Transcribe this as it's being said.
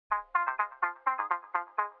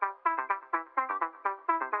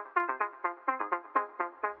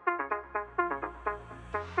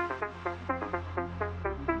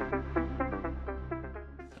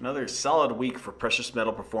Another solid week for precious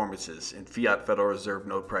metal performances in fiat Federal Reserve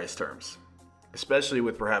note price terms, especially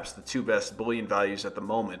with perhaps the two best bullion values at the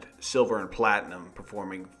moment, silver and platinum,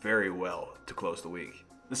 performing very well to close the week.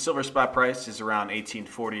 The silver spot price is around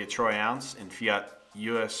 $18.40 a troy ounce in fiat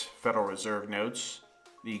U.S. Federal Reserve notes.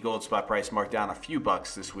 The gold spot price marked down a few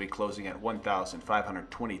bucks this week, closing at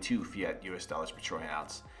 1,522 fiat U.S. dollars per troy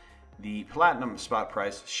ounce. The platinum spot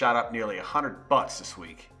price shot up nearly $100 this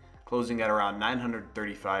week, closing at around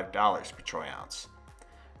 $935 per troy ounce.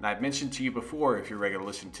 And I've mentioned to you before, if you're a regular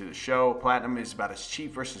listener to the show, platinum is about as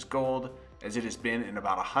cheap versus gold as it has been in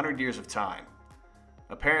about 100 years of time.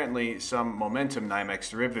 Apparently, some momentum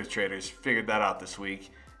Nymex derivative traders figured that out this week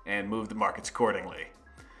and moved the markets accordingly.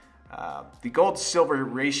 The gold-silver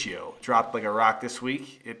ratio dropped like a rock this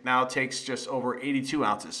week. It now takes just over 82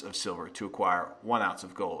 ounces of silver to acquire 1 ounce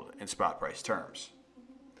of gold in spot price terms.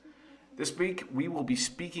 This week, we will be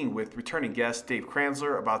speaking with returning guest Dave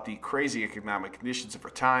Kranzler about the crazy economic conditions of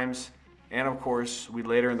our times. And of course, we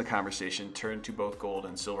later in the conversation turn to both gold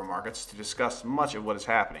and silver markets to discuss much of what is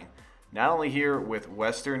happening, not only here with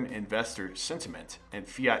Western investor sentiment and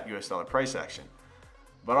fiat US dollar price action,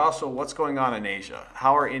 but also what's going on in Asia.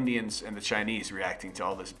 How are Indians and the Chinese reacting to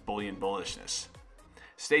all this bullion bullishness?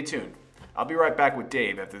 Stay tuned. I'll be right back with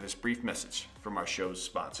Dave after this brief message from our show's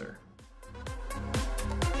sponsor.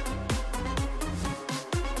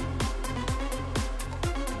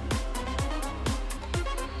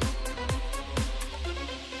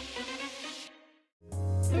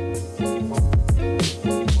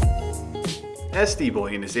 SD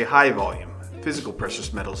Bullion is a high-volume, physical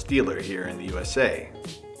precious metals dealer here in the USA.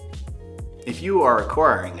 If you are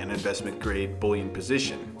acquiring an investment-grade bullion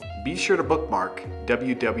position, be sure to bookmark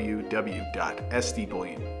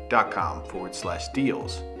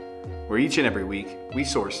www.sdbullion.com/deals, where each and every week we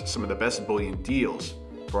source some of the best bullion deals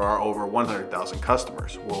for our over 100,000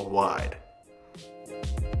 customers worldwide.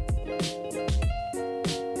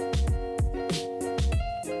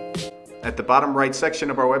 At the bottom right section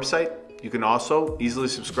of our website, you can also easily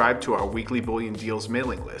subscribe to our weekly bullion deals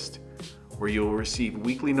mailing list, where you will receive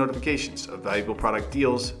weekly notifications of valuable product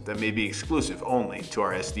deals that may be exclusive only to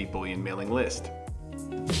our SD Bullion mailing list.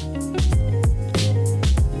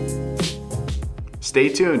 Stay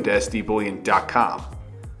tuned to sdbullion.com,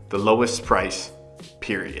 the lowest price,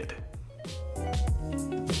 period.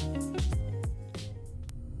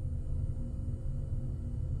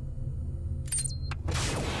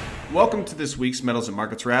 Welcome to this week's Metals and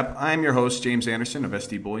Markets Wrap. I'm your host, James Anderson of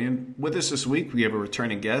SD Bullion. With us this week, we have a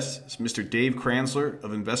returning guest. It's Mr. Dave Kranzler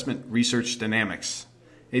of Investment Research Dynamics.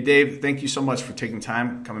 Hey, Dave, thank you so much for taking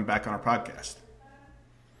time coming back on our podcast.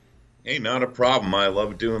 Hey, not a problem. I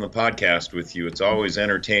love doing the podcast with you. It's always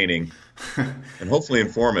entertaining and hopefully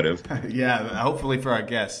informative. Yeah, hopefully for our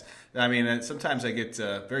guests. I mean, sometimes I get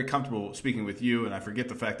very comfortable speaking with you, and I forget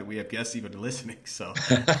the fact that we have guests even listening. So, all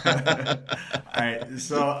right.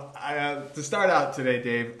 So, to start out today,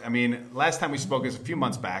 Dave, I mean, last time we spoke is a few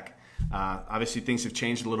months back. Obviously, things have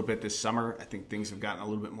changed a little bit this summer. I think things have gotten a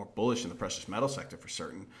little bit more bullish in the precious metal sector for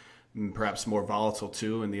certain, and perhaps more volatile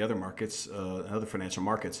too in the other markets, other financial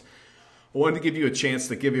markets. I wanted to give you a chance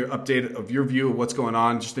to give you an update of your view of what's going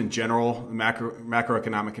on, just in general,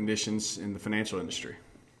 macroeconomic conditions in the financial industry.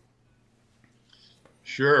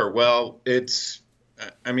 Sure. Well,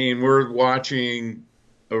 we're watching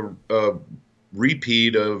a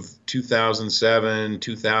repeat of 2007,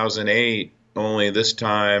 2008, only this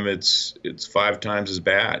time it's 5 times as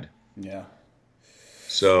bad. Yeah.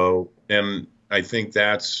 So, and I think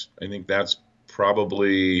that's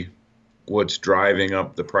probably what's driving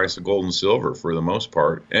up the price of gold and silver for the most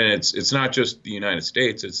part. And it's not just the United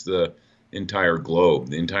States, it's the entire globe.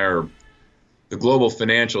 The global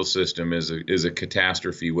financial system is a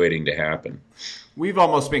catastrophe waiting to happen. We've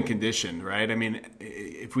almost been conditioned, right? I mean,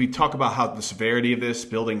 if we talk about how the severity of this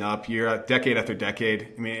building up decade after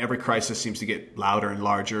decade, I mean, every crisis seems to get louder and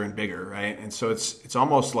larger and bigger, right? And so it's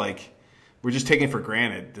almost like we're just taking for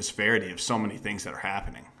granted the severity of so many things that are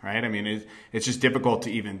happening, right? I mean, it's just difficult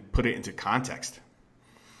to even put it into context.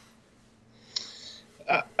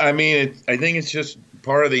 I think it's just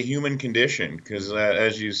part of the human condition because,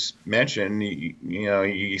 as you mentioned,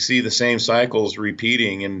 you see the same cycles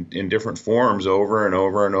repeating in different forms over and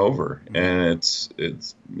over and over, mm-hmm. and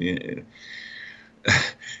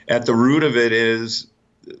at the root of it is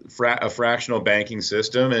a fractional banking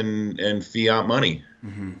system and fiat money.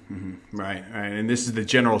 Mm-hmm, mm-hmm. Right. And this is the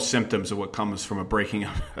general symptoms of what comes from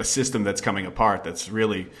a system that's coming apart, that's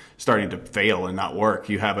really starting to fail and not work.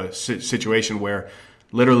 You have a situation where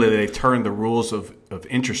literally they turn the rules of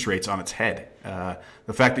interest rates on its head.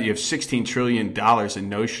 The fact that you have $16 trillion in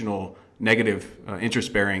notional negative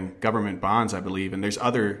interest-bearing government bonds, I believe, and there's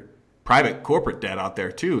other private corporate debt out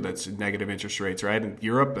there too that's negative interest rates, right? In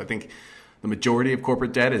Europe, I think the majority of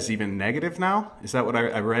corporate debt is even negative now. Is that what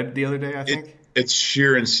I read the other day? I think it's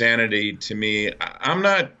sheer insanity to me. I'm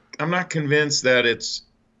not convinced that it's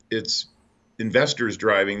investors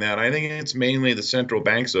driving that. I think it's mainly the central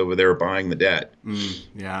banks over there buying the debt.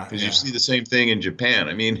 Yeah, because you see the same thing in Japan.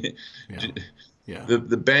 I mean, yeah.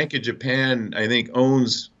 The Bank of Japan, I think,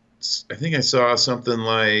 owns. I think I saw something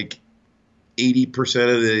like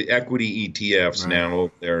 80% of the equity ETFs now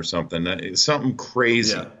over there or something. It's something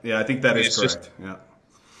crazy. Yeah, I think that is correct.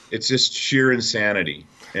 It's just sheer insanity,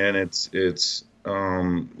 and it's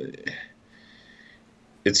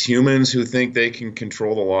humans who think they can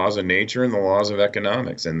control the laws of nature and the laws of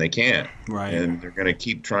economics, and they can't. Right. And they're going to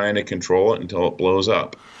keep trying to control it until it blows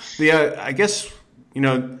up. Yeah, I guess,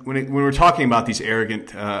 when we're talking about these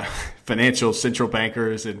arrogant financial central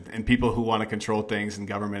bankers and people who want to control things in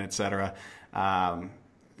government, et cetera,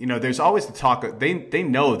 there's always the talk. They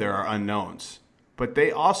know there are unknowns, but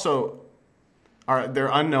they also they're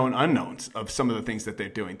unknown unknowns of some of the things that they're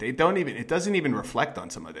doing. It doesn't even reflect on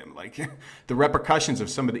some of them, like the repercussions of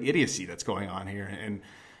some of the idiocy that's going on here. And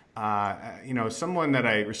someone that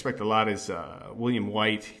I respect a lot is William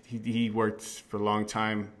White. He worked for a long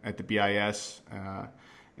time at the BIS,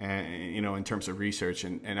 and in terms of research.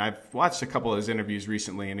 And I've watched a couple of his interviews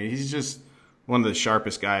recently, and he's just one of the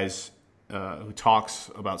sharpest guys who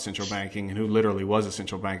talks about central banking and who literally was a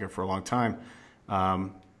central banker for a long time.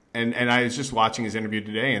 And I was just watching his interview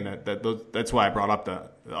today, and that's why I brought up the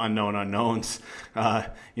unknown unknowns.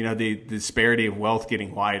 The disparity of wealth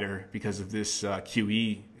getting wider because of this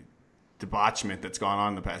QE debauchement that's gone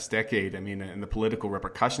on the past decade. I mean, and the political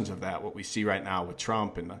repercussions of that, what we see right now with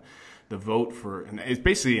Trump and the vote for, and it's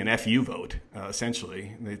basically an FU vote,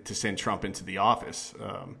 essentially, to send Trump into the office.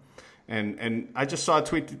 And I just saw a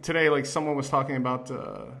tweet today, like someone was talking about,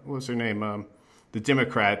 what was her name? The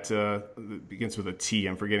Democrat begins with a T.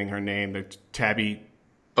 I'm forgetting her name. The Tabby.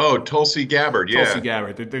 Oh, Tulsi Gabbard. Yeah. Tulsi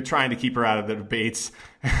Gabbard. They're trying to keep her out of the debates.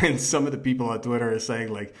 And some of the people on Twitter are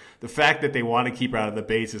saying, like, the fact that they want to keep her out of the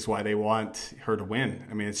debates is why they want her to win.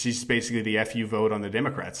 I mean, she's basically the FU vote on the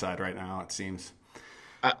Democrat side right now, it seems.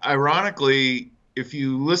 Ironically, if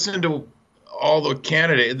you listen to all the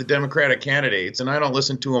Democratic candidates, and I don't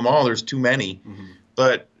listen to them all, there's too many,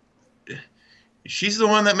 but she's the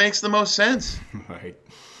one that makes the most sense. Right.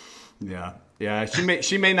 Yeah. Yeah.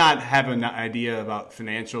 She may not have an idea about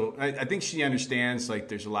financial. I think she understands, like,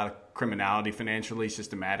 there's a lot of criminality financially,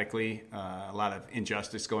 systematically, a lot of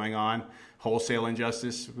injustice going on, wholesale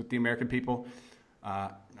injustice with the American people.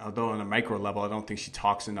 Although on a micro level, I don't think she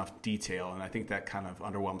talks enough detail, and I think that kind of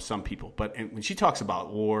underwhelms some people. But when she talks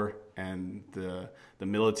about war and the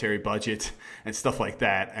military budget and stuff like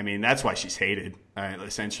that, I mean, that's why she's hated,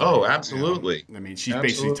 essentially. Oh, absolutely. I mean, she's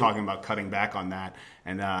basically talking about cutting back on that,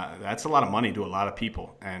 and that's a lot of money to a lot of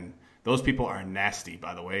people. And those people are nasty,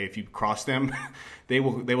 by the way. If you cross them, they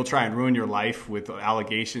will try and ruin your life with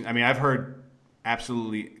allegations. I mean, I've heard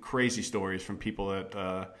absolutely crazy stories from people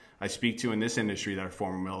that I speak to in this industry that are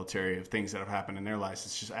former military of things that have happened in their lives.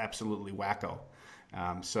 It's just absolutely wacko.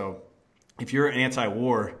 So if you're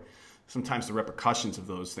anti-war, sometimes the repercussions of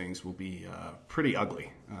those things will be pretty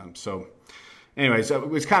ugly. So anyways, it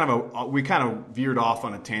was we kind of veered off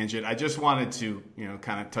on a tangent. I just wanted to,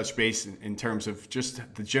 kind of touch base in terms of just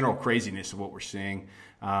the general craziness of what we're seeing.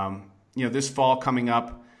 This fall coming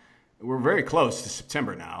up, we're very close to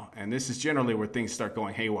September now, and this is generally where things start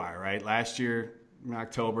going haywire, right? Last year, in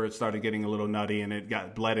October, it started getting a little nutty, and it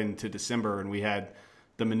got bled into December, and we had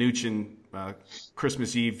the Mnuchin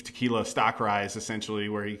Christmas Eve tequila stock rise, essentially,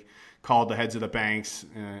 where he called the heads of the banks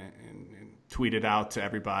and tweeted out to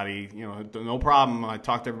everybody, no problem, I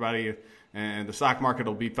talked to everybody, and the stock market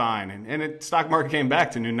will be fine. And the stock market came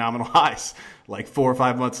back to new nominal highs like 4 or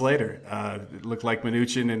 5 months later. It looked like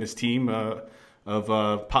Mnuchin and his team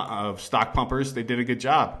of stock pumpers, they did a good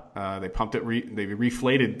job. They pumped it, they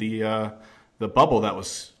reflated the bubble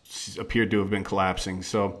that appeared to have been collapsing.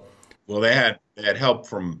 So, well, they had help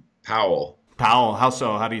from Powell. Powell, how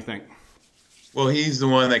so? How do you think? Well, he's the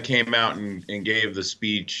one that came out and gave the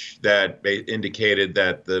speech that indicated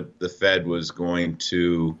that the Fed was going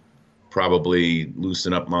to probably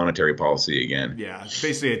loosen up monetary policy again. Yeah,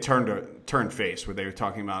 basically it turned face where they were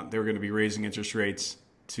talking about they were going to be raising interest rates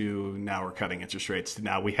to now we're cutting interest rates to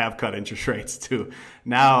now we have cut interest rates to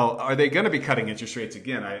now are they going to be cutting interest rates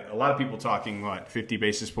again? A lot of people talking 50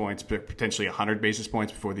 basis points, potentially 100 basis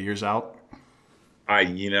points before the year's out. I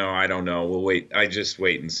don't know. We'll wait. I just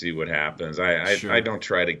wait and see what happens. I Sure. don't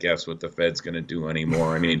try to guess what the Fed's going to do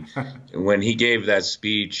anymore. I mean, when he gave that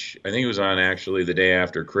speech, I think it was on actually the day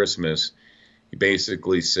after Christmas, he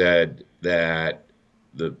basically said that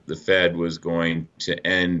the Fed was going to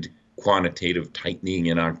end quantitative tightening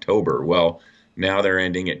in October. Well, now they're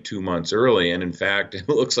ending it 2 months early, and in fact, it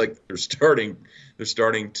looks like they're starting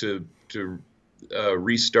to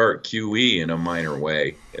restart QE in a minor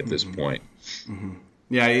way at this point.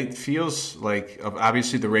 Yeah, it feels like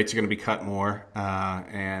obviously the rates are going to be cut more,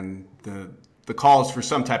 and the calls for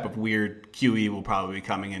some type of weird QE will probably be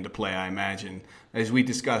coming into play, I imagine. As we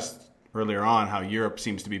discussed earlier on, how Europe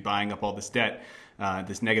seems to be buying up all this debt,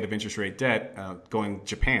 this negative interest rate debt, going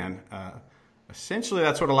Japan. Essentially,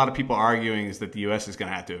 that's what a lot of people are arguing is that the U.S. is going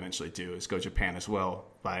to have to eventually do, is go Japan as well,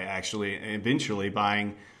 by actually eventually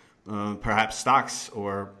buying perhaps stocks,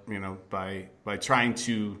 or by trying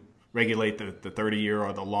to regulate the 30-year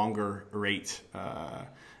or the longer rate.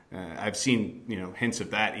 I've seen hints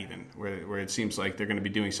of that even where it seems like they're going to be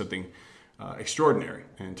doing something extraordinary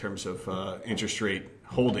in terms of interest rate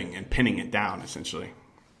holding and pinning it down essentially.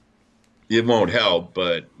 It won't help,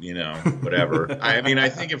 but whatever. I mean, I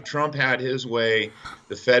think if Trump had his way,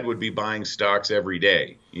 the Fed would be buying stocks every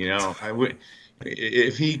day. I would.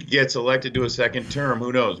 If he gets elected to a second term,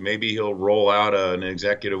 who knows? Maybe he'll roll out an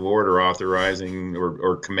executive order authorizing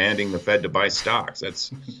or commanding the Fed to buy stocks.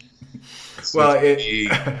 That's Well,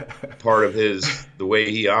 part of the way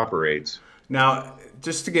he operates. Now,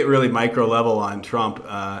 just to get really micro level on Trump,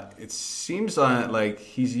 it seems like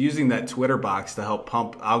he's using that Twitter box to help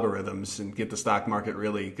pump algorithms and get the stock market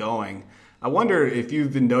really going. I wonder if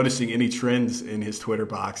you've been noticing any trends in his Twitter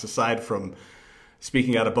box aside from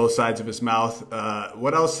speaking out of both sides of his mouth.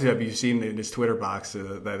 What else have you seen in his Twitter box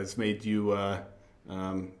that has made you,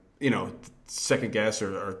 second guess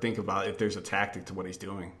or think about if there's a tactic to what he's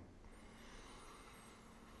doing?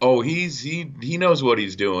 Oh, he knows what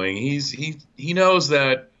he's doing. He knows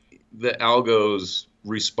that the algos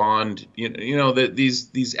respond. That these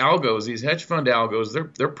algos, these hedge fund algos,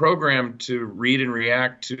 they're programmed to read and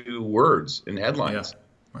react to words and headlines.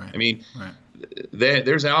 Yeah. Right. I mean, right.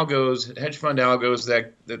 There's algos, hedge fund algos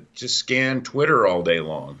that just scan Twitter all day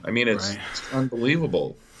long. I mean, it's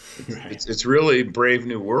unbelievable. It's really brave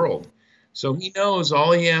new world. So he knows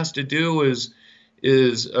all he has to do is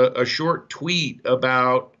a short tweet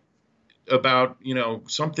about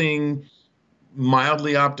something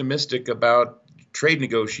mildly optimistic about trade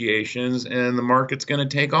negotiations, and the market's going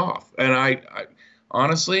to take off. And I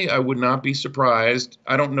honestly, I would not be surprised.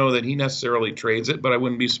 I don't know that he necessarily trades it, but I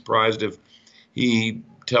wouldn't be surprised if he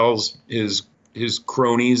tells his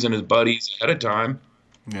cronies and his buddies ahead of time.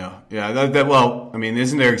 Yeah. Well, I mean,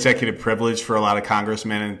 isn't there executive privilege for a lot of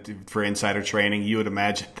congressmen and for insider trading? You would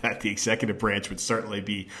imagine that the executive branch would certainly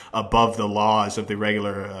be above the laws of the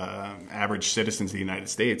regular average citizens of the United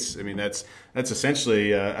States. I mean, that's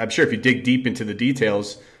essentially. I'm sure if you dig deep into the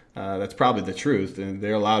details, that's probably the truth, and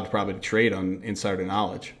they're allowed probably to trade on insider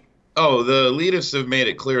knowledge. Oh, the elitists have made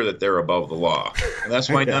it clear that they're above the law, and that's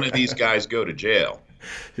why none of these guys go to jail.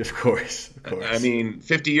 Of course. I mean,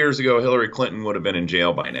 50 years ago, Hillary Clinton would have been in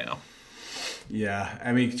jail by now. Yeah.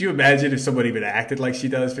 I mean, could you imagine if somebody even acted like she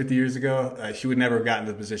does 50 years ago? She would never have gotten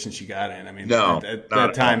to the position she got in. I mean, no, at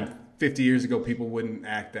that time, 50 years ago, people wouldn't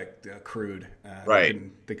act that crude. Right.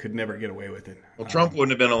 They could never get away with it. Well, Trump wouldn't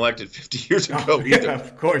have been elected 50 years ago either. Yeah,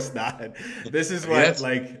 of course not. This is what,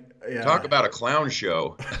 yeah. Talk about a clown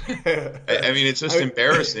show. I mean, it's just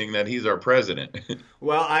embarrassing that he's our president.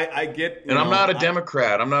 Well, I get, and I'm not a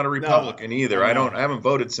Democrat. I'm not a Republican either. I haven't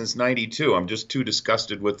voted since '92. I'm just too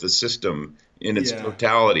disgusted with the system in its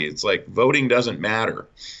totality. It's like voting doesn't matter.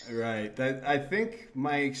 Right. I think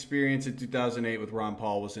my experience in 2008 with Ron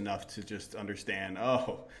Paul was enough to just understand,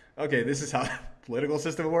 oh, okay, this is how the political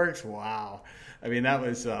system works. Wow. I mean, that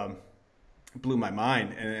was blew my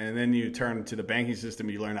mind. And then you turn to the banking system,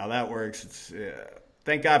 you learn how that works. It's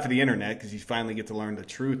thank God for the internet, because you finally get to learn the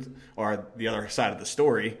truth or the other side of the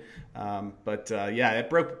story. It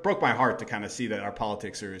broke my heart to kind of see that our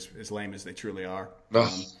politics are as lame as they truly are.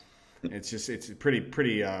 It's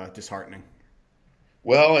pretty disheartening.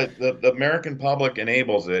 Well, the American public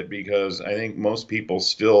enables it, because I think most people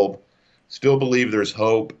still believe there's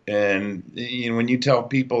hope. And when you tell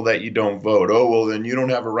people that you don't vote, oh, well, then you don't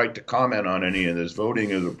have a right to comment on any of this. Voting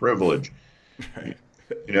is a privilege. Right.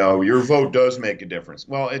 Your vote does make a difference.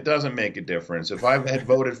 Well, it doesn't make a difference. If I had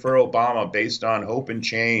voted for Obama based on hope and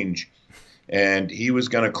change, and he was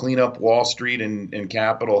going to clean up Wall Street and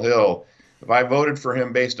Capitol Hill, if I voted for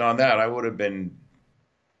him based on that, I would have been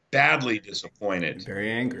badly disappointed. Very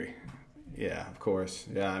angry. Yeah, of course.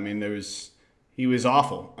 Yeah, I mean, he was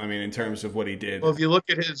awful. I mean, in terms of what he did. Well, if you look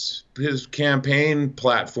at his campaign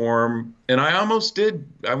platform, and I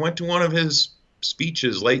went to one of his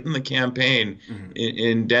speeches late in the campaign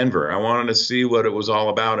in Denver. I wanted to see what it was all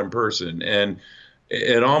about in person, and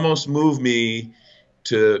it almost moved me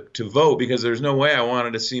to vote, because there's no way I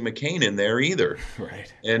wanted to see McCain in there either.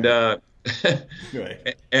 Right. And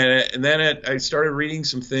right. And then I started reading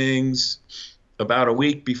some things about a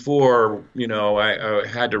week before, I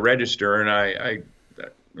had to register, and I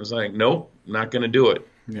was like, nope, not going to do it.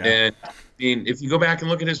 Yeah. And I mean, if you go back and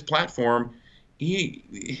look at his platform,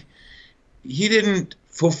 he didn't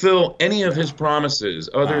fulfill any of his promises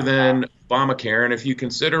other than Obamacare. And if you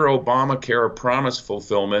consider Obamacare a promise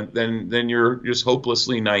fulfillment, then you're just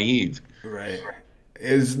hopelessly naive. Right.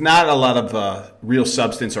 It's not a lot of real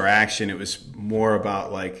substance or action. It was more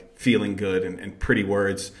about like feeling good and pretty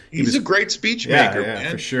words. He's a great speech maker, yeah,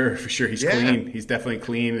 man. For sure. He's clean. He's definitely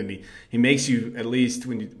clean, and he makes you, at least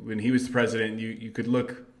when he was the president, you could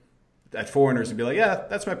look at foreigners and be like, yeah,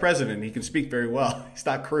 that's my president. He can speak very well. He's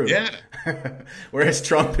not crude. Yeah. Whereas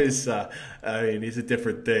Trump is, he's a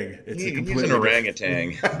different thing. He's an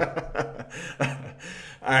orangutan.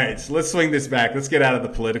 All right, so let's swing this back. Let's get out of the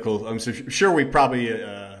political. I'm sure we probably,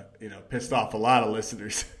 pissed off a lot of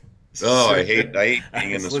listeners. Oh, I hate being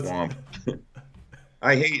in the swamp.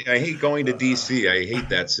 I hate going to D.C. I hate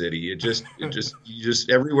that city. You just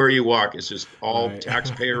everywhere you walk, it's just all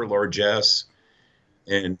taxpayer largesse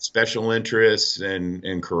and special interests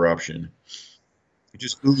and corruption. It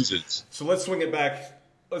just oozes. So let's swing it back.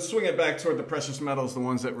 Let's swing it back toward the precious metals, the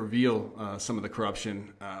ones that reveal some of the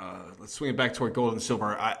corruption. Let's swing it back toward gold and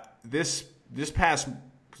silver.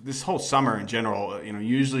 This whole summer in general,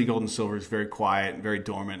 usually gold and silver is very quiet and very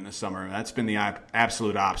dormant in the summer. That's been the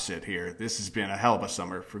absolute opposite here. This has been a hell of a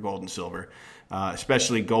summer for gold and silver,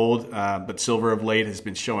 especially gold. But silver of late has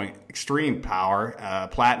been showing extreme power.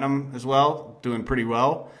 Platinum as well, doing pretty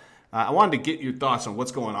well. I wanted to get your thoughts on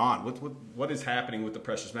what's going on. What is happening with the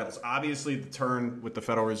precious metals? Obviously, the turn with the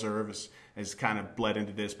Federal Reserve has kind of bled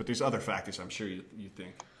into this, but there's other factors I'm sure you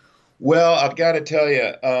think. Well, I've got to tell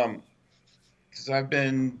you, because I've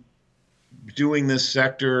been doing this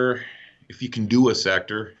sector, if you can do a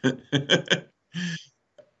sector,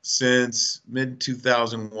 since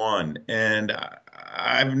mid-2001, and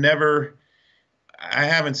I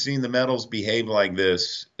haven't seen the metals behave like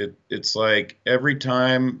this. It's like every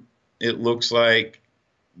time it looks like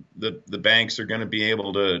the banks are going to be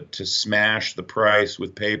able to smash the price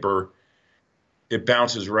with paper, it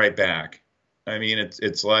bounces right back. I mean,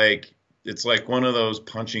 it's like one of those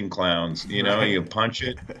punching clowns. You punch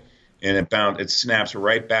it and it snaps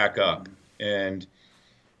right back up. And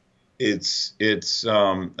it's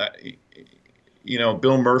Bill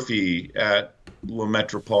Murphy at Le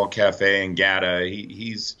Metropole Cafe in Gata,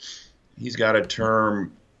 he's got a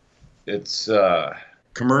term. It's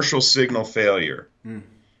commercial signal failure,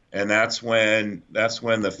 and that's when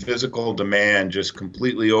the physical demand just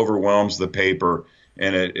completely overwhelms the paper,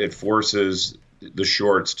 and it forces the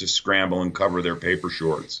shorts to scramble and cover their paper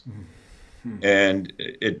shorts. And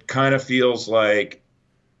it kind of feels like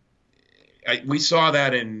we saw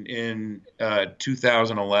that in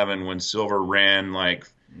 2011 when silver ran like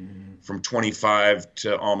from 25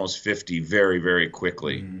 to almost 50 very, very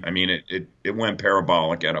quickly. I mean, it went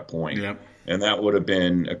parabolic at a point. Yep. And that would have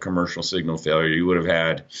been a commercial signal failure. You would have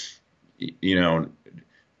had,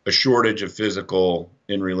 a shortage of physical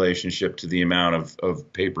in relationship to the amount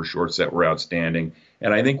of paper shorts that were outstanding.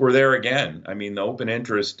 And I think we're there again. I mean, the open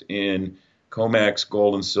interest in COMEX,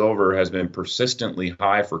 gold, and silver has been persistently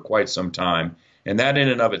high for quite some time. And that in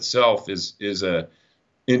and of itself is a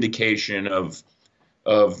indication of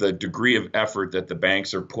the degree of effort that the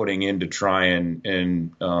banks are putting in to try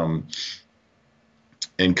and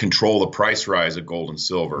control the price rise of gold and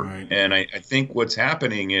silver. Right. And I think what's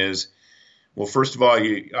happening is, well, first of all,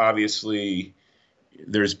 obviously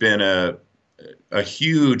there's been a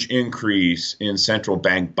huge increase in central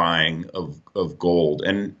bank buying of gold,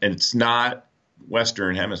 and it's not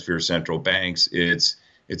Western Hemisphere central banks. It's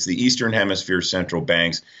the Eastern Hemisphere central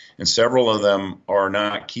banks, and several of them are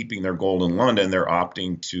not keeping their gold in London. They're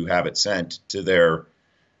opting to have it sent to their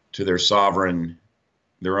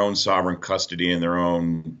own sovereign custody and their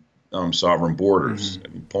own sovereign borders.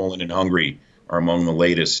 Poland and Hungary are among the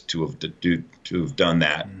latest to have done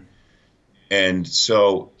that. And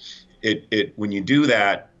so when you do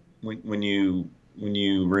that, when you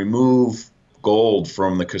remove gold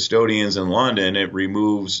from the custodians in London, it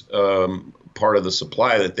removes part of the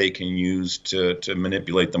supply that they can use to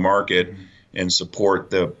manipulate the market and support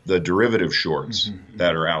the derivative shorts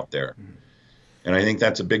that are out there. And I think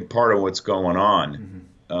that's a big part of what's going on.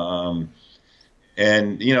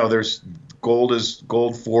 And there's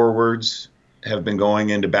gold forwards have been going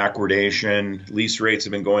into backwardation. Lease rates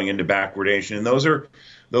have been going into backwardation, and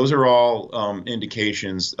those are all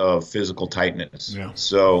indications of physical tightness. Yeah.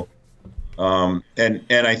 So, and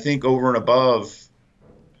I think over and above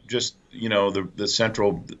just the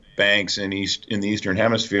central banks in the Eastern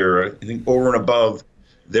Hemisphere, I think over and above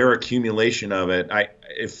their accumulation of it,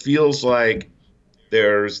 it feels like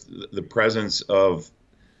there's the presence of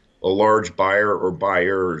a large buyer or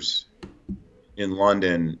buyers in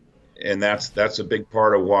London, and that's a big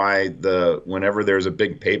part of why whenever there's a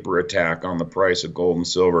big paper attack on the price of gold and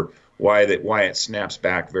silver, why it snaps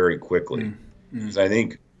back very quickly. Because I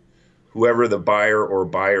think whoever the buyer or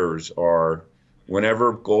buyers are,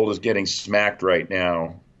 whenever gold is getting smacked right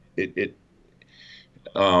now,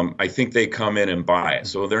 I think they come in and buy it.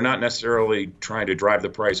 So they're not necessarily trying to drive the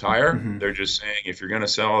price higher. They're just saying, if you're going to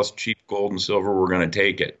sell us cheap gold and silver, we're going to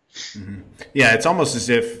take it. Yeah, it's almost as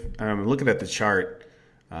if looking at the chart,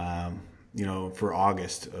 for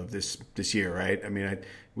August of this year, right? I mean,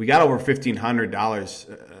 we got over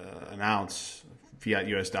 $1,500 an ounce fiat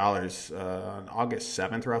U.S. dollars on August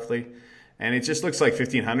 7th, roughly. And it just looks like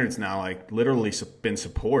 1,500's now like literally been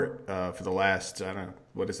support for the last, I don't know,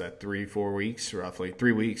 what is that, 3-4 weeks, roughly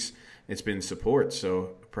 3 weeks. It's been support.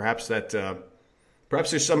 So perhaps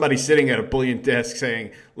there's somebody sitting at a bullion desk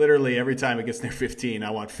saying, literally every time it gets near 15, I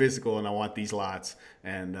want physical and I want these lots,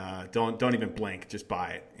 and don't even blink, just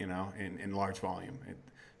buy it, in large volume.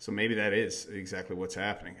 So maybe that is exactly what's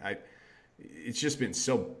happening. It's just been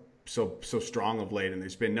so strong of late, and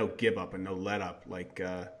there's been no give up and no let up. Like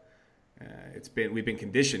we've been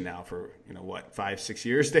conditioned now for 5-6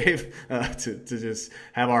 years, Dave, to just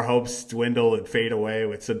have our hopes dwindle and fade away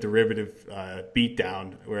with some derivative beat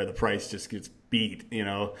down where the price just gets beat,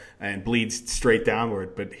 and bleeds straight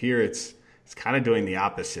downward. But here it's kind of doing the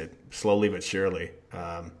opposite, slowly but surely.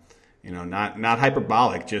 Not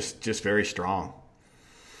hyperbolic, just very strong.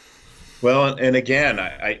 Well, and again,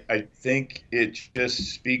 I think it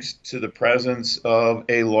just speaks to the presence of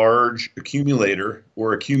a large accumulator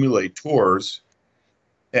or accumulators.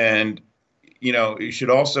 And, we should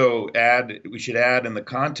add in the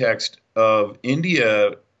context of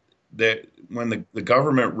India that when the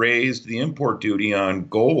government raised the import duty on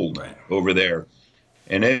gold over there,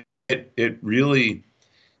 and it really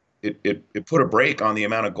put a brake on the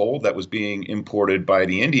amount of gold that was being imported by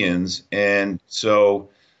the Indians. And so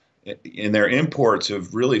their imports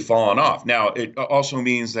have really fallen off. Now, it also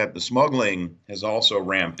means that the smuggling has also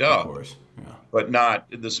ramped up. Of course, yeah. But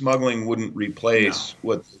the smuggling wouldn't replace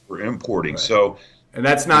what we're importing. Right. So, and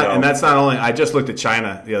that's not only. I just looked at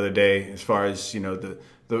China the other day as far as the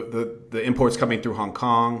imports coming through Hong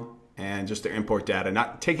Kong and just their import data,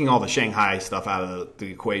 not taking all the Shanghai stuff out of the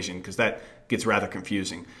equation because that gets rather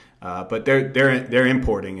confusing. But their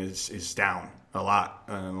importing is down a lot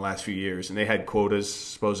in the last few years, and they had quotas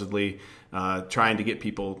supposedly trying to get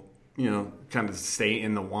people, kind of stay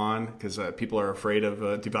in the yuan because people are afraid of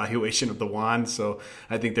devaluation of the yuan. So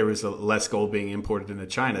I think there was less gold being imported into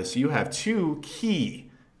China. So you have two key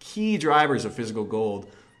drivers of physical gold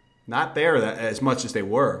not there as much as they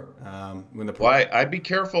were when the. Well, I'd be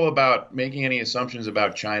careful about making any assumptions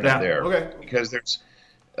about China there, okay. Because there's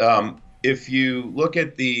if you look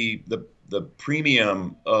at the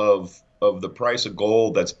premium of the price of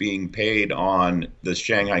gold that's being paid on the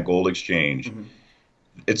Shanghai Gold Exchange,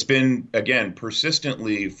 it's been, again,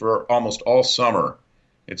 persistently for almost all summer.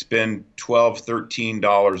 It's been $12,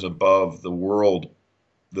 $13 above the world,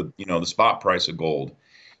 the spot price of gold,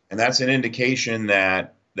 and that's an indication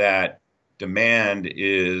that demand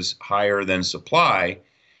is higher than supply,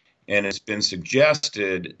 and it's been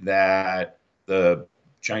suggested that the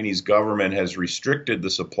Chinese government has restricted the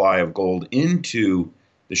supply of gold into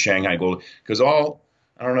the Shanghai Gold, because I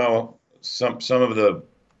don't know, some of the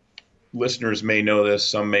listeners may know this,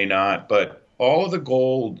 some may not, but all of the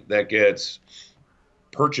gold that gets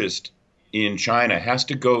purchased in China has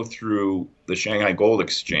to go through the Shanghai Gold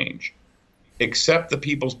Exchange, except the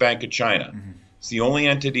People's Bank of China. It's the only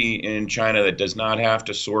entity in China that does not have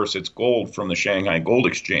to source its gold from the Shanghai Gold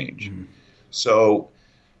Exchange. So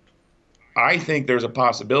I think there's a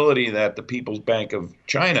possibility that the People's Bank of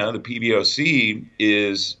China, the PBOC,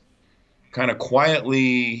 is kind of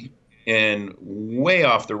quietly and way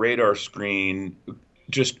off the radar screen,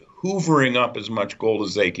 just hoovering up as much gold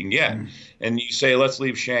as they can get. And you say, let's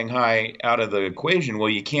leave Shanghai out of the equation. Well,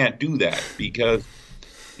 you can't do that because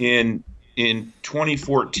in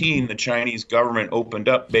 2014, the Chinese government opened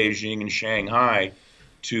up Beijing and Shanghai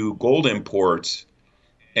to gold imports.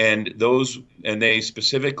 And they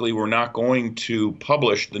specifically were not going to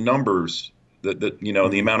publish the numbers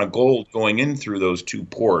the amount of gold going in through those two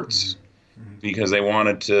ports because they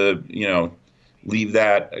wanted to, leave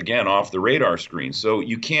that again off the radar screen. So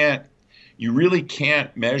you really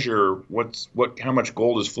can't measure how much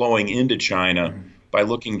gold is flowing into China by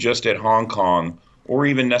looking just at Hong Kong or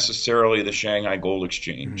even necessarily the Shanghai Gold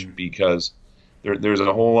Exchange, because there's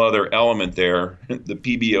a whole other element there, the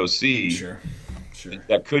PBOC. Sure.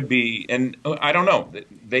 That could be, and I don't know,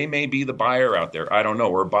 they may be the buyer out there. I don't know,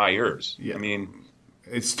 or buyers. Yeah. I mean,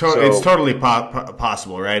 it's totally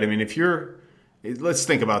possible, right? I mean, let's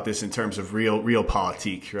think about this in terms of real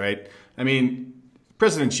politique, right? I mean,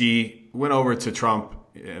 President Xi went over to Trump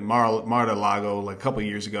in Mar-a-Lago like a couple of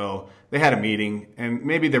years ago. They had a meeting, and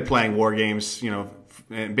maybe they're playing war games,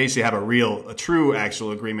 and basically have a true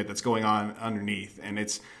actual agreement that's going on underneath. And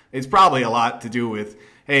it's probably a lot to do with,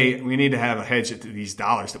 hey, we need to have a hedge to these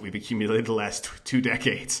dollars that we've accumulated the last 2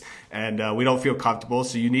 decades. And we don't feel comfortable,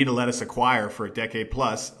 so you need to let us acquire for a decade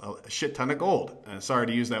plus a shit ton of gold. Sorry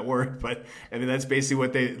to use that word, but I mean, that's basically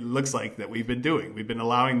what it looks like that we've been doing. We've been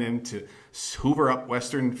allowing them to hoover up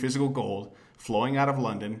Western physical gold flowing out of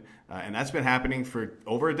London. And that's been happening for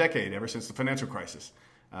over a decade, ever since the financial crisis.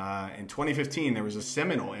 In 2015, there was a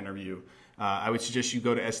seminal interview. I would suggest you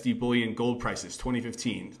go to SD Bullion Gold Prices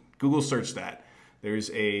 2015. Google search that. There's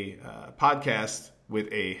a podcast with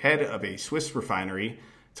a head of a Swiss refinery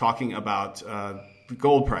talking about the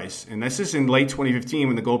gold price. And this is in late 2015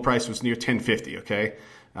 when the gold price was near 1050, okay?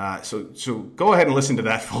 So go ahead and listen to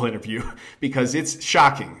that full interview because it's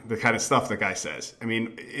shocking, the kind of stuff the guy says. I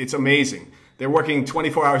mean, it's amazing. They're working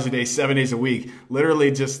 24 hours a day, 7 days a week,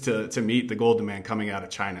 literally just to meet the gold demand coming out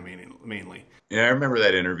of China mainly. Yeah, I remember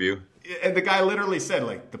that interview. And the guy literally said,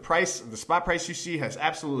 like, the spot price you see has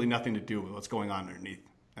absolutely nothing to do with what's going on underneath.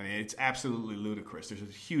 I mean, it's absolutely ludicrous. There's a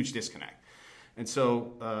huge disconnect. And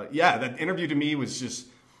so, that interview to me was just,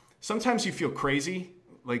 sometimes you feel crazy,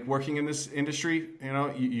 like working in this industry.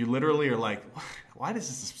 You literally are like, why does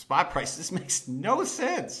this spot price? This makes no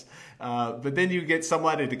sense. But then you get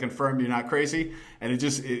somebody to confirm you're not crazy, and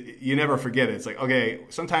you never forget it. It's like, okay,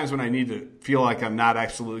 sometimes when I need to feel like I'm not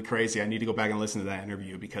absolutely crazy, I need to go back and listen to that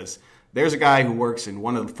interview because there's a guy who works in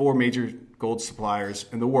one of the 4 major gold suppliers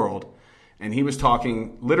in the world, and he was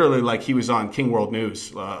talking literally like he was on King World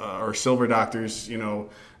News or Silver Doctors.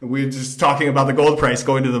 We were just talking about the gold price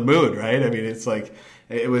going to the moon, right? I mean, it's like,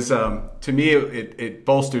 it was, to me, it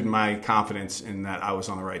bolstered my confidence in that I was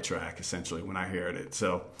on the right track, essentially, when I heard it.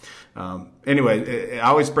 So, anyway, I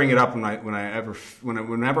always bring it up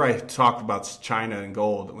whenever I talk about China and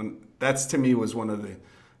gold. That's to me was one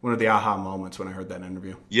of the aha moments when I heard that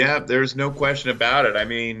interview. Yeah, there's no question about it. I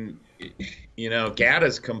mean,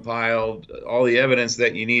 GATA's compiled all the evidence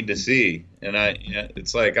that you need to see, and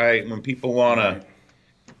it's like when people want to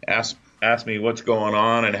ask me what's going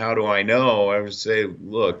on and how do I know, I would say,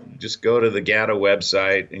 look, just go to the GATA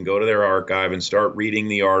website and go to their archive and start reading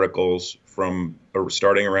the articles from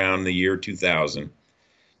starting around the year 2000. And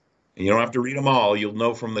you don't have to read them all. You'll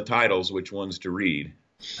know from the titles which ones to read.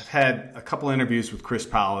 I've had a couple interviews with Chris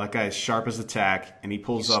Powell. That guy is sharp as a tack, and he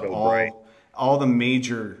pulls up all the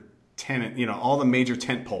major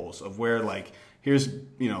tent poles of where, like, here's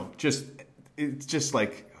it's just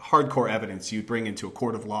like hardcore evidence you bring into a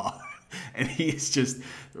court of law. And he's just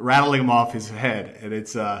rattling them off his head, and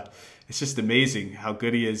it's just amazing how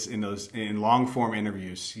good he is in long form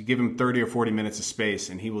interviews. You give him 30 or 40 minutes of space,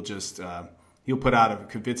 and he will just he'll put out a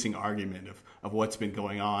convincing argument of what's been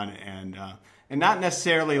going on, and not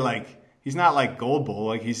necessarily like he's not like Gold Bull,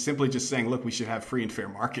 like he's simply just saying, look, we should have free and fair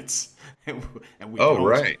markets, and we don't.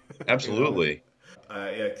 Right, absolutely.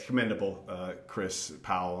 Commendable, Chris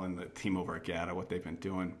Powell and the team over at GATA, what they've been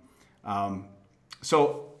doing.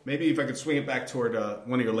 So maybe if I could swing it back toward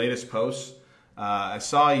one of your latest posts. I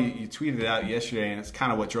saw you tweeted it out yesterday, and it's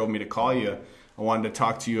kind of what drove me to call you. I wanted to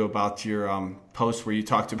talk to you about your post where you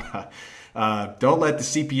talked about don't let the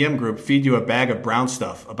CPM group feed you a bag of brown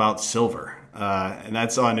stuff about silver. And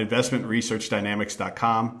that's on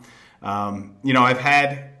investmentresearchdynamics.com. I've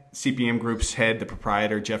had CPM Group's head, the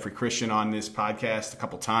proprietor, Jeffrey Christian, on this podcast a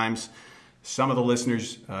couple times. Some of the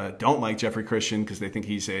listeners don't like Jeffrey Christian because they think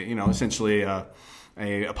he's essentially a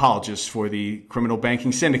apologist for the criminal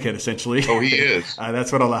banking syndicate, essentially. Oh, he is.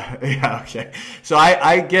 That's what okay. So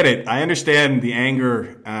I get it. I understand the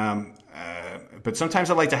anger, but sometimes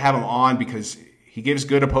I like to have him on because he gives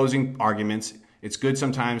good opposing arguments. It's good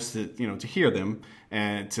sometimes to hear them,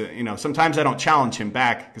 and to sometimes I don't challenge him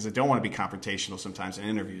back because I don't want to be confrontational sometimes in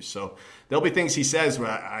interviews. So there'll be things he says where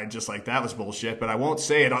I just like, that was bullshit, but I won't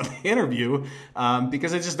say it on the interview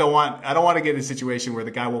because I don't want to get in a situation where the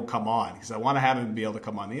guy won't come on, because I want to have him be able to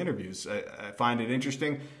come on the interviews. I find it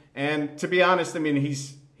interesting. And to be honest, I mean,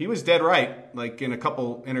 he was dead right. Like in a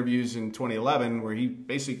couple interviews in 2011, where he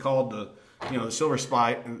basically called the silver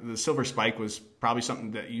spike. The silver spike was probably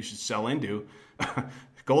something that you should sell into.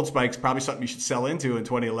 Gold spike's probably something you should sell into in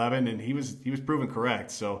 2011, and he was proven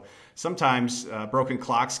correct. So sometimes broken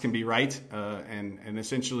clocks can be right, and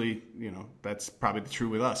essentially, that's probably true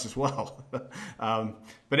with us as well.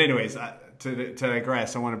 But anyways, to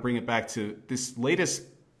digress, I want to bring it back to this latest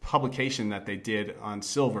publication that they did on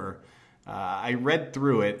silver. I read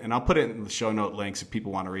through it, and I'll put it in the show note links if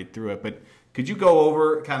people want to read through it. But could you go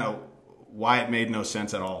over kind of why it made no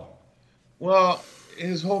sense at all? Well,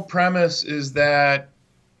 his whole premise is that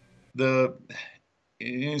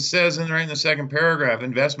it says right in the second paragraph,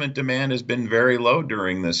 investment demand has been very low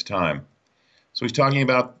during this time. So he's talking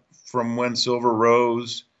about from when silver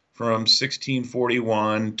rose from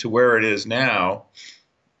 1641 to where it is now,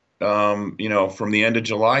 from the end of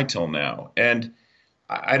July till now. And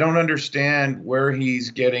I don't understand where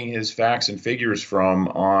he's getting his facts and figures from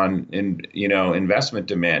on investment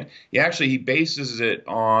demand. He bases it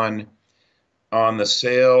on the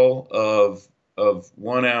sale of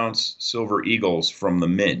 1 ounce silver eagles from the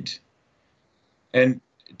mint. And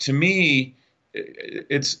to me,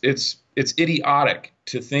 it's idiotic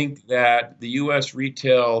to think that the U.S.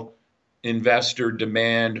 retail investor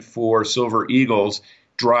demand for silver eagles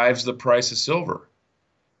drives the price of silver.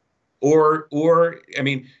 Or I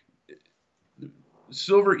mean,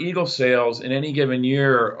 silver eagle sales in any given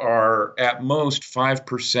year are at most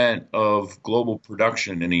 5% of global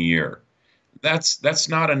production in a year. That's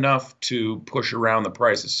not enough to push around the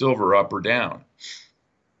price of silver up or down.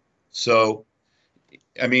 So,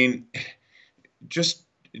 I mean, if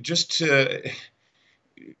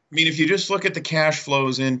you just look at the cash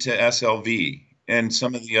flows into SLV and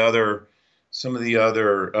some of the other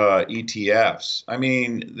ETFs, I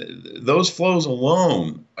mean, those flows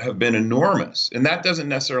alone have been enormous. And that doesn't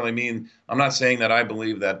necessarily mean, I'm not saying that I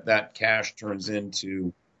believe that cash turns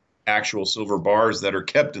into actual silver bars that are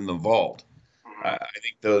kept in the vault. I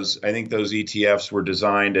think those ETFs were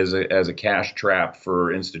designed as a cash trap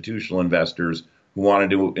for institutional investors who wanted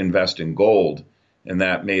to invest in gold, and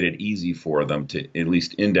that made it easy for them to at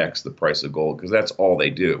least index the price of gold because that's all they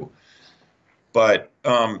do. But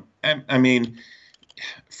I mean,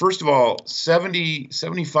 first of all,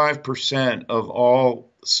 75% of all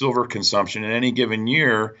silver consumption in any given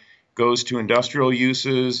year goes to industrial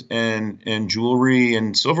uses and jewelry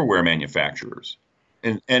and silverware manufacturers.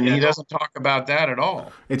 And he doesn't talk about that at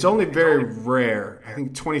all. It's only very rare. I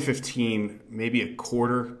think 2015, maybe a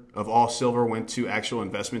quarter of all silver went to actual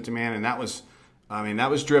investment demand, and that was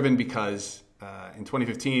driven because in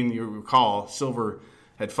 2015, you recall, silver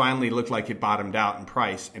had finally looked like it bottomed out in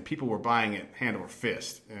price, and people were buying it hand over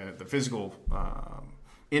fist. The physical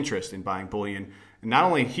interest in buying bullion, and not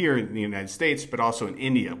only here in the United States, but also in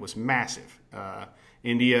India, was massive.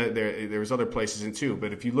 India, there was other places in too,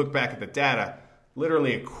 but if you look back at the data,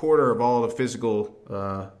 literally a quarter of all the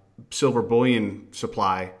physical silver bullion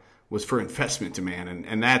supply was for investment demand,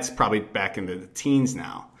 and that's probably back into the teens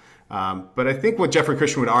now. But I think what Jeffrey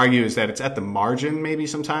Christian would argue is that it's at the margin maybe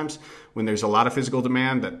sometimes when there's a lot of physical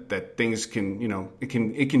demand that things can,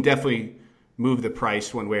 it can definitely move the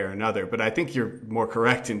price one way or another. But I think you're more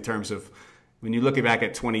correct in terms of when you look back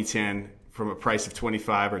at 2010 from a price of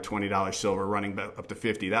 $25 or $20 silver running up to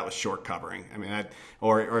 50, that was short covering. I mean,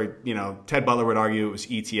 Ted Butler would argue it was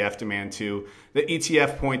ETF demand too. The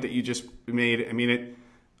ETF point that you just made, I mean,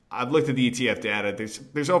 I've looked at the ETF data.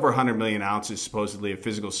 There's over 100 million ounces supposedly of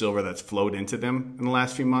physical silver that's flowed into them in the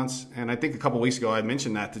last few months. And I think a couple of weeks ago I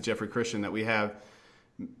mentioned that to Jeffrey Christian that we have,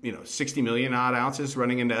 60 million odd ounces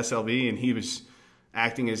running into SLV, and he was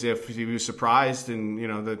acting as if he was surprised and,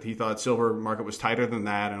 that he thought silver market was tighter than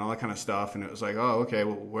that and all that kind of stuff. And it was like, oh, okay,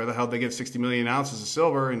 well, where the hell did they get 60 million ounces of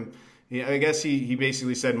silver? And I guess he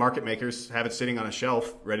basically said market makers have it sitting on a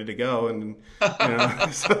shelf ready to go. And,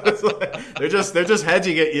 so it's like, they're just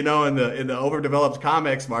hedging it, in the overdeveloped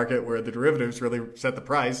COMEX market where the derivatives really set the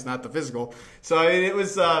price, not the physical. So I mean, it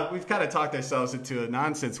was, we've kind of talked ourselves into a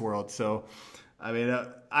nonsense world. So, I mean,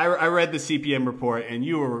 I read the CPM report, and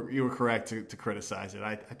you were correct to criticize it.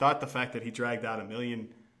 I thought the fact that he dragged out 1 million,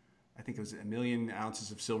 I think it was 1 million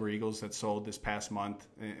ounces of silver eagles that sold this past month,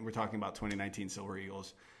 and we're talking about 2019 silver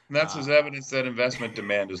eagles. And that's his evidence that investment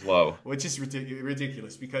demand is low. Which is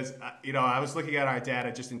ridiculous because, I was looking at our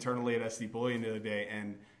data just internally at SD Bullion the other day,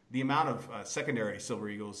 and the amount of secondary silver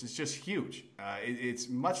eagles is just huge. It's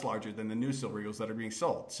much larger than the new silver eagles that are being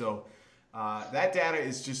sold. So that data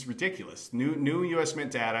is just ridiculous. New U.S.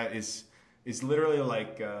 Mint data is literally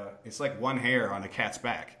like it's like one hair on a cat's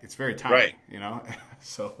back. It's very tiny, right.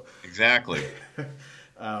 So exactly.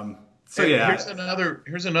 So yeah,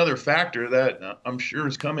 here's another factor that I'm sure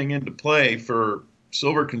is coming into play for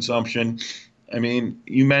silver consumption. I mean,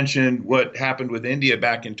 you mentioned what happened with India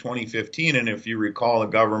back in 2015, and if you recall, the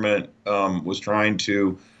government was trying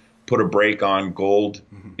to put a brake on gold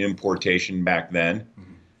importation back then.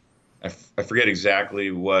 I forget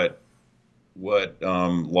exactly what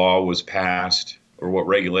law was passed or what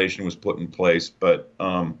regulation was put in place, but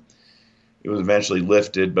it was eventually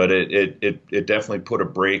lifted. But it definitely put a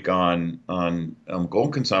brake on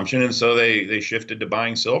gold consumption, and so they shifted to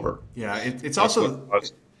buying silver. Yeah, it's also.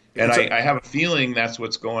 I have a feeling that's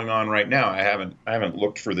what's going on right now. I haven't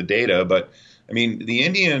looked for the data, but I mean the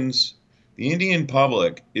Indian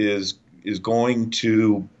public is going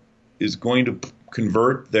to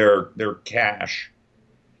convert their cash,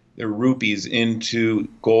 their rupees, into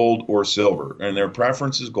gold or silver, and their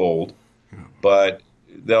preference is gold, but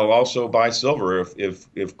they'll also buy silver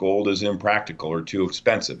if gold is impractical or too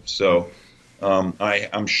expensive. So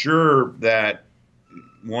I'm sure that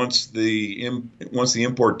once the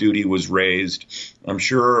import duty was raised, I'm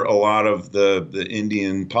sure a lot of the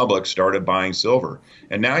Indian public started buying silver,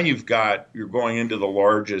 and now you're going into the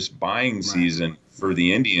largest buying season for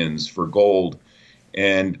the Indians for gold.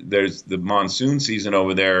 And there's the monsoon season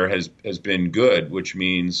over there has been good, which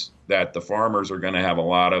means that the farmers are going to have a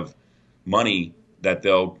lot of money that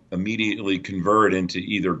they'll immediately convert into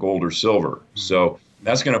either gold or silver. So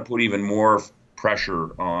that's going to put even more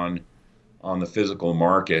pressure on the physical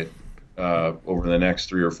market over the next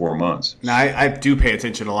 3 or 4 months. Now, I do pay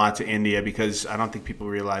attention a lot to India because I don't think people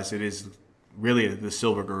realize it is really the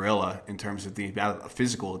silver gorilla in terms of the amount of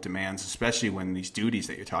physical demands, especially when these duties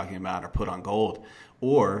that you're talking about are put on gold,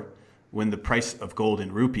 or when the price of gold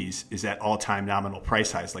in rupees is at all-time nominal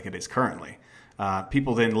price highs like it is currently.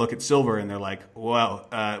 People then look at silver and they're like, well,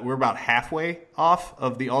 we're about halfway off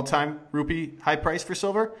of the all-time rupee high price for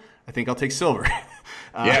silver. I think I'll take silver.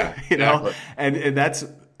 You know, and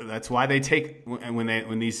that's why they take,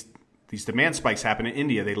 when these demand spikes happen in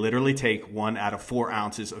India, they literally take 1 out of 4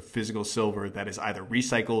 ounces of physical silver that is either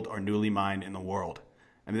recycled or newly mined in the world.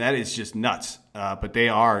 I mean, that is just nuts. But they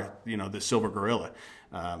are, the silver gorilla.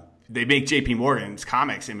 They make JP Morgan's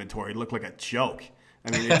COMEX inventory look like a joke. I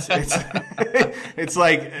mean, it's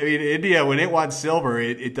like, India, when it wants silver,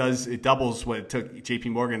 it doubles what it took JP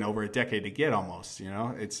Morgan over a decade to get almost,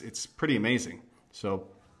 it's pretty amazing. So.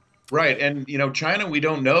 Right. And, China, we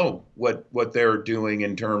don't know what they're doing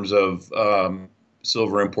in terms of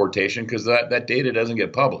silver importation because that data doesn't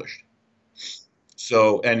get published.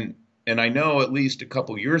 So, and I know at least a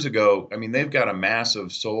couple years ago, they've got a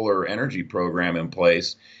massive solar energy program in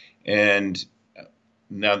place. And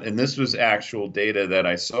this was actual data that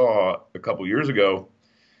I saw a couple years ago,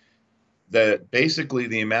 that basically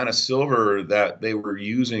the amount of silver that they were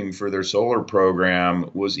using for their solar program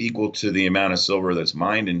was equal to the amount of silver that's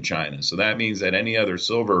mined in China. So that means that any other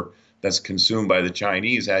silver that's consumed by the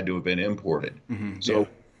Chinese had to have been imported. So,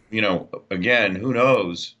 again, who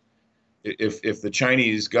knows if the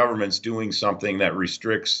Chinese government's doing something that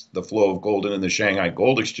restricts the flow of gold in the Shanghai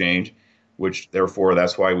Gold Exchange, which therefore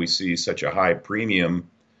that's why we see such a high premium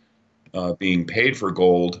being paid for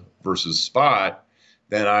gold versus spot.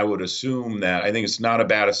 Then I would assume that I think it's not a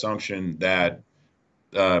bad assumption that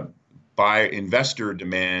by investor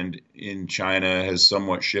demand in China has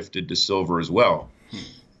somewhat shifted to silver as well.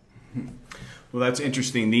 Well, that's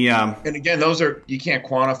interesting. And again, you can't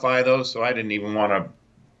quantify those, so I didn't even want to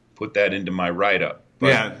put that into my write-up.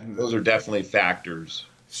 But those are definitely factors,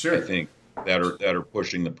 I think, that are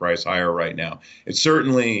pushing the price higher right now. It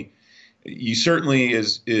certainly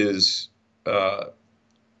is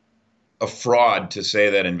a fraud to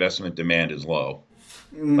say that investment demand is low,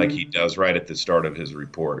 like he does right at the start of his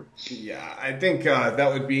report. Yeah, I think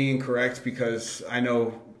that would be incorrect because I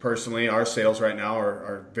know personally our sales right now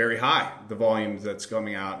are very high. The volume that's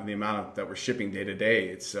coming out and the amount that we're shipping day to day.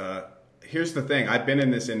 It's here's the thing. I've been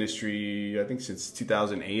in this industry, I think, since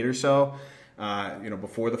 2008 or so.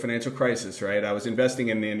 Before the financial crisis, right? I was investing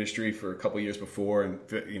in the industry for a couple of years before, and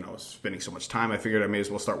spending so much time, I figured I may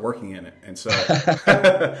as well start working in it. And so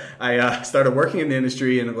I started working in the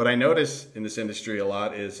industry, and what I notice in this industry a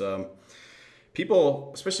lot is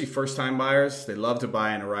people, especially first-time buyers, they love to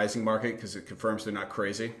buy in a rising market because it confirms they're not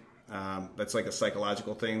crazy. That's like a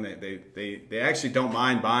psychological thing. They actually don't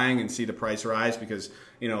mind buying and see the price rise because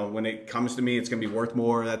when it comes to me, it's going to be worth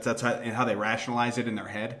more. That's how they rationalize it in their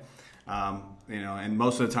head. And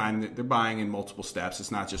most of the time they're buying in multiple steps.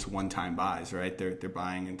 It's not just one-time buys, right? They're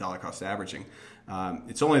buying in dollar cost averaging.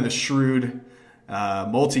 It's only the shrewd,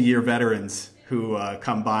 multi-year veterans who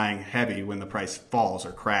come buying heavy when the price falls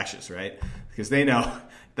or crashes, right? Because they know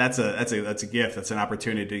that's a gift. That's an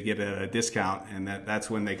opportunity to get a discount, and that's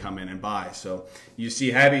when they come in and buy. So you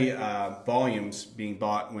see heavy volumes being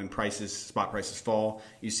bought when spot prices fall.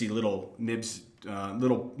 You see little nibs,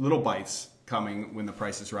 little bites coming when the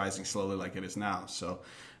price is rising slowly, like it is now. So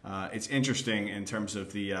it's interesting in terms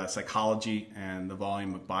of the psychology and the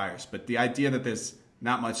volume of buyers. But the idea that there's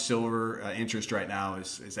not much silver interest right now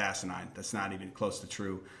is asinine. That's not even close to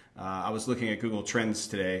true. I was looking at Google Trends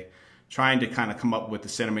today, trying to kind of come up with the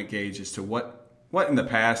sentiment gauge as to what in the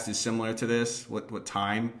past is similar to this, what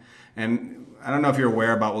time. And I don't know if you're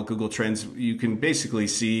aware about what Google Trends, you can basically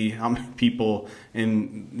see how many people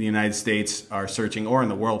in the United States are searching, or in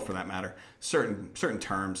the world for that matter, certain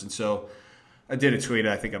terms. And so I did a tweet,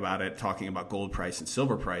 I think, about it, talking about gold price and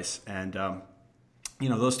silver price. And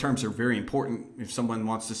those terms are very important. If someone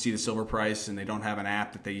wants to see the silver price and they don't have an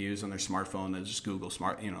app that they use on their smartphone, they just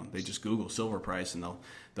Google silver price, and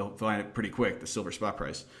they'll find it pretty quick, the silver spot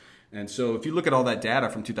price. And so if you look at all that data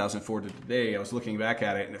from 2004 to today, I was looking back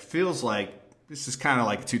at it, and it feels like this is kind of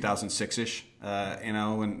like 2006-ish,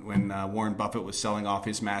 when Warren Buffett was selling off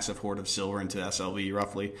his massive hoard of silver into SLV,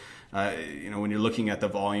 roughly. When you're looking at the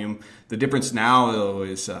volume, the difference now, though,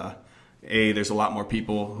 is there's a lot more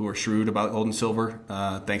people who are shrewd about gold and silver,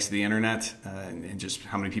 thanks to the internet, and just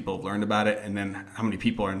how many people have learned about it, and then how many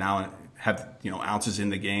people are now have ounces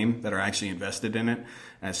in the game that are actually invested in it.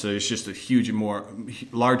 And so it's just a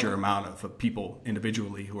larger amount of people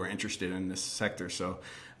individually who are interested in this sector. So,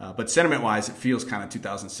 but sentiment-wise, it feels kind of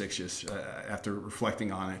 2006-ish after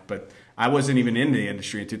reflecting on it. But I wasn't even in the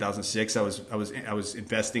industry in 2006. I was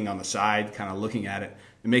investing on the side, kind of looking at it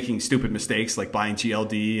and making stupid mistakes like buying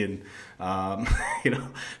GLD and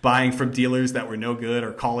buying from dealers that were no good,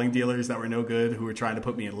 or calling dealers that were no good who were trying to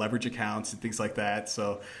put me in leverage accounts and things like that.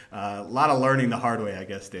 So a lot of learning the hard way, I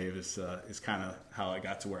guess, Dave, is kind of how I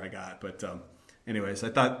got to where I got. But anyways, I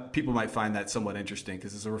thought people might find that somewhat interesting,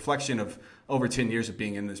 because it's a reflection of over 10 years of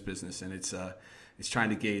being in this business, and it's trying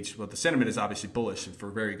to gauge. Well, the sentiment is obviously bullish, and for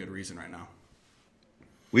a very good reason right now.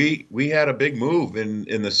 We had a big move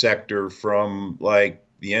in the sector from like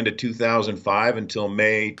the end of 2005 until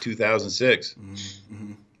May 2006.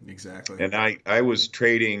 Mm-hmm. Exactly. And I was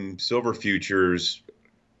trading silver futures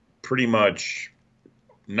pretty much,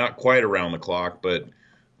 not quite around the clock, but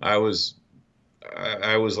I was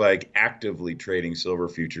like actively trading silver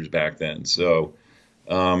futures back then. So,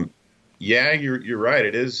 yeah, you're right.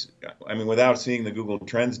 It is. I mean, without seeing the Google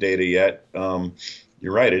Trends data yet,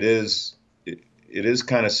 you're right. It is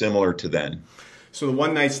kind of similar to then. So the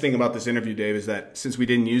one nice thing about this interview, Dave, is that since we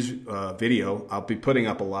didn't use video, I'll be putting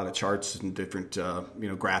up a lot of charts and different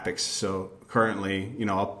graphics. So currently,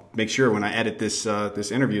 I'll make sure when I edit this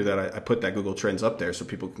interview that I put that Google Trends up there so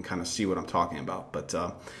people can kind of see what I'm talking about. But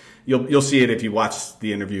you'll see it if you watch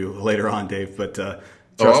the interview later on, Dave. But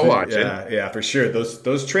I'll watch it. Yeah, for sure.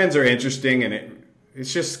 Those trends are interesting, and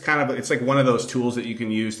it's just kind of, it's like one of those tools that you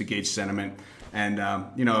can use to gauge sentiment. And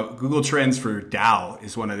Google Trends for Dow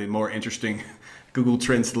is one of the more interesting Google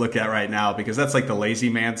Trends to look at right now, because that's like the lazy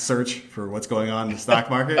man search for what's going on in the stock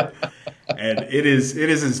market. And it is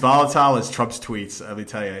as volatile as Trump's tweets, let me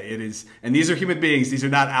tell you. It is, and these are human beings. These are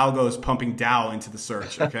not algos pumping Dow into the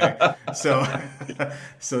search, okay?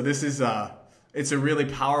 So this is it's a really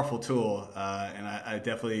powerful tool, and I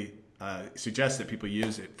definitely suggest that people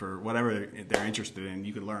use it for whatever they're interested in.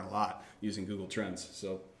 You can learn a lot using Google Trends.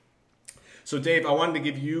 So Dave, I wanted to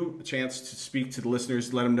give you a chance to speak to the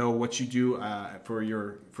listeners, let them know what you do for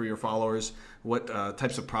your followers, what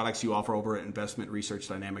types of products you offer over at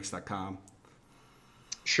investmentresearchdynamics.com.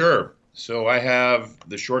 Sure. So I have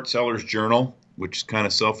the Short Sellers Journal, which is kind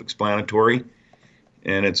of self-explanatory,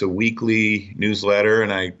 and it's a weekly newsletter,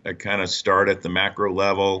 and I kind of start at the macro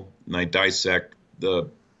level, and I dissect the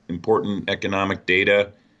important economic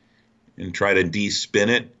data and try to de-spin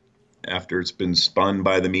it after it's been spun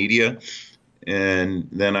by the media. And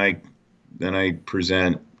then I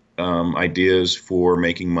present ideas for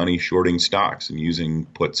making money shorting stocks and using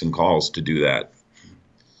puts and calls to do that.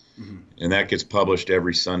 Mm-hmm. And that gets published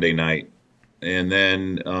every Sunday night. And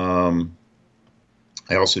then I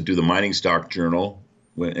also do the Mining Stock Journal,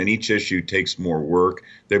 and each issue takes more work.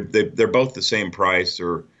 They're both the same price,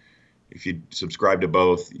 or if you subscribe to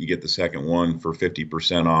both, you get the second one for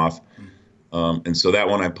 50% off. Mm-hmm. And so that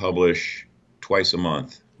one I publish twice a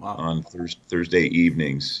month. Wow. On Thursday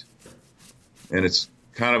evenings. And it's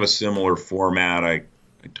kind of a similar format. I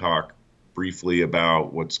talk briefly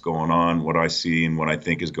about what's going on, what I see and what I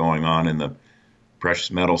think is going on in the precious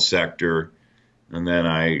metal sector. And then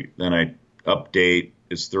I update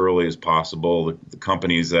as thoroughly as possible the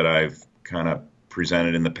companies that I've kind of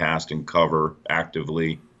presented in the past and cover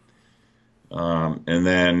actively. And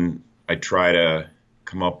then I try to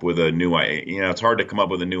come up with a new idea. It's hard to come up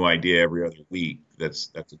with a new idea every other week. That's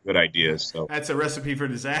a good idea. So That's a recipe for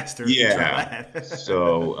disaster if you try yeah. that.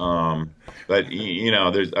 So, but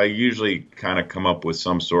I usually kind of come up with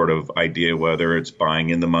some sort of idea, whether it's buying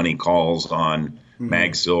in the money calls on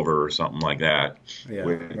Mag Silver or something like that, Yeah,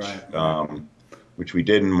 which, right. which we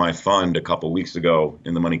did in my fund a couple weeks ago,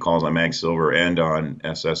 in the money calls on Mag Silver and on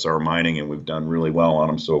SSR Mining, and we've done really well on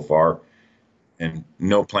them so far. And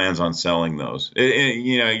no plans on selling those.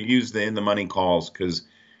 Use the in the money calls because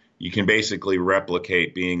you can basically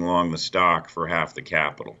replicate being long the stock for half the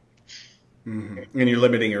capital. And you're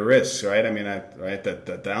limiting your risks, right? I mean, right,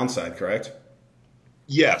 the downside, correct?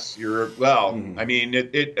 Yes, I mean,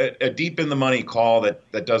 a deep in the money call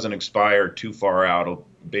that doesn't expire too far out will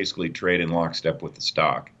basically trade in lockstep with the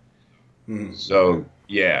stock. So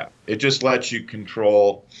yeah, it just lets you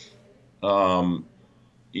control,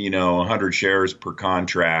 100 shares per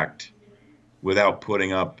contract without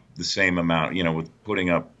putting up the same amount, with putting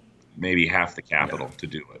up maybe half the capital to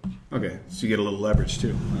do it. Okay, so you get a little leverage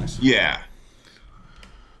too. Nice. Yeah.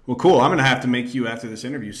 Well, cool. I'm going to have to make you, after this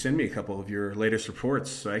interview, send me a couple of your latest reports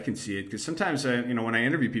so I can see it. Because sometimes, when I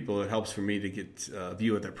interview people, it helps for me to get a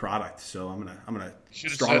view of their product. So I'm gonna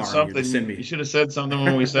strong arm you to send me. You should have said something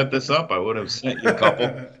when we set this up. I would have sent you a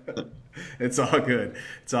couple. It's all good.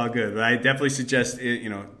 It's all good. But I definitely suggest,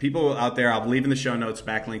 people out there, I'll leave in the show notes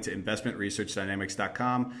backlink to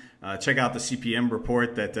investmentresearchdynamics.com. Check out the CPM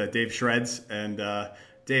report that Dave shreds. And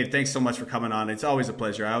Dave, thanks so much for coming on. It's always a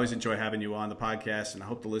pleasure. I always enjoy having you on the podcast, and I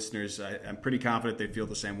hope the listeners, I'm pretty confident they feel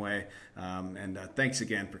the same way. And thanks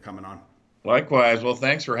again for coming on. Likewise. Well,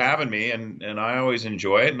 thanks for having me, and I always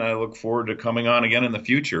enjoy it, and I look forward to coming on again in the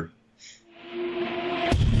future.